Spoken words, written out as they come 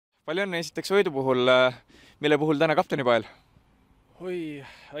Palju õnne esiteks võidu puhul, mille puhul täna kaptenipael?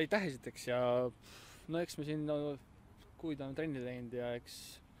 Aitäh esiteks ja eks me siin kuid on trenni teinud ja eks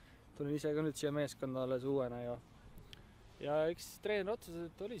tulin ise ka nüüd siia meeskonda alles uuena ja eks treener otsustas,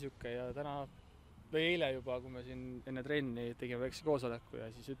 et oli siuke ja täna või eile juba, kui me siin enne trenni tegime väikse koosoleku ja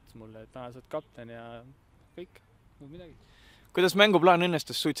siis ütles mulle, et täna saad kapten ja kõik, muud midagi. Kuidas mänguplaan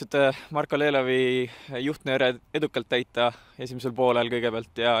õnnestus? Suutsite Marko Leelovi juhtnööre edukalt täita esimesel poolel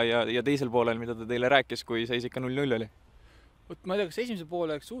kõigepealt ja teisel poolel, mida ta teile rääkis, kui seis ikka 0-0 oli? Ma ei tea, kas esimesel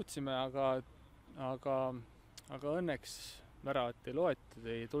poolel suutsime, aga õnneks väravat ei loetud,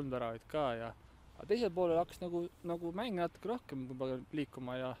 ei tulnud väravat ka ja teisel poolel hakkas nagu mäng natuke rohkem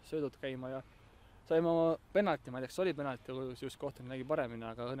liikuma ja söödud käima ja saime oma penalti, ma ei tea, kas oli penalti, just kohtunik nägi paremini,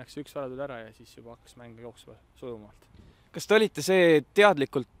 aga õnneks üks värav tuli ära ja siis juba hakkas mäng jooksma sujumalt. Kas te olite see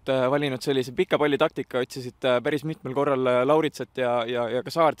teadlikult valinud sellise pika palli taktika, otsisite päris mitmel korral Lauritset ja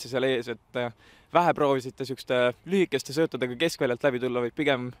ka Saartsi seal ees, et vähe proovisite sükste lühikeste söötudega keskväljalt läbi tulla, või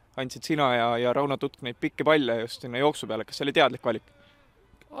pigem andsid sina ja Rauno Tutk neid pikki palle just sinna jooksu peale? Kas see oli teadlik valik?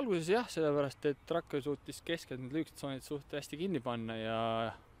 Alguses jah, sellepärast, et Rakvere suutis keskelt need lühikesed tsoonid suht hästi kinni panna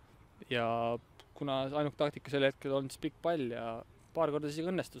ja kuna ainult taktika sel hetkel olnud pikk pall ja paar korda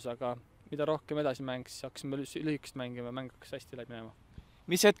siis õnnestus, aga mida rohkem edasi mäng, siis hakkasime lühikest mängima ja mäng hakkas hästi läbi minema.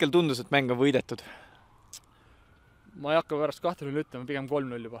 Mis hetkel tundus, et mäng on võidetud? Ma ei hakka pärast 2-0 ütlema, pigem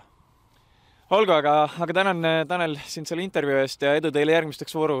 3-0 juba. Olgu, aga tänan Tanel sind selle intervjuu eest ja edu teile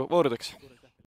järgmisteks voorudeks.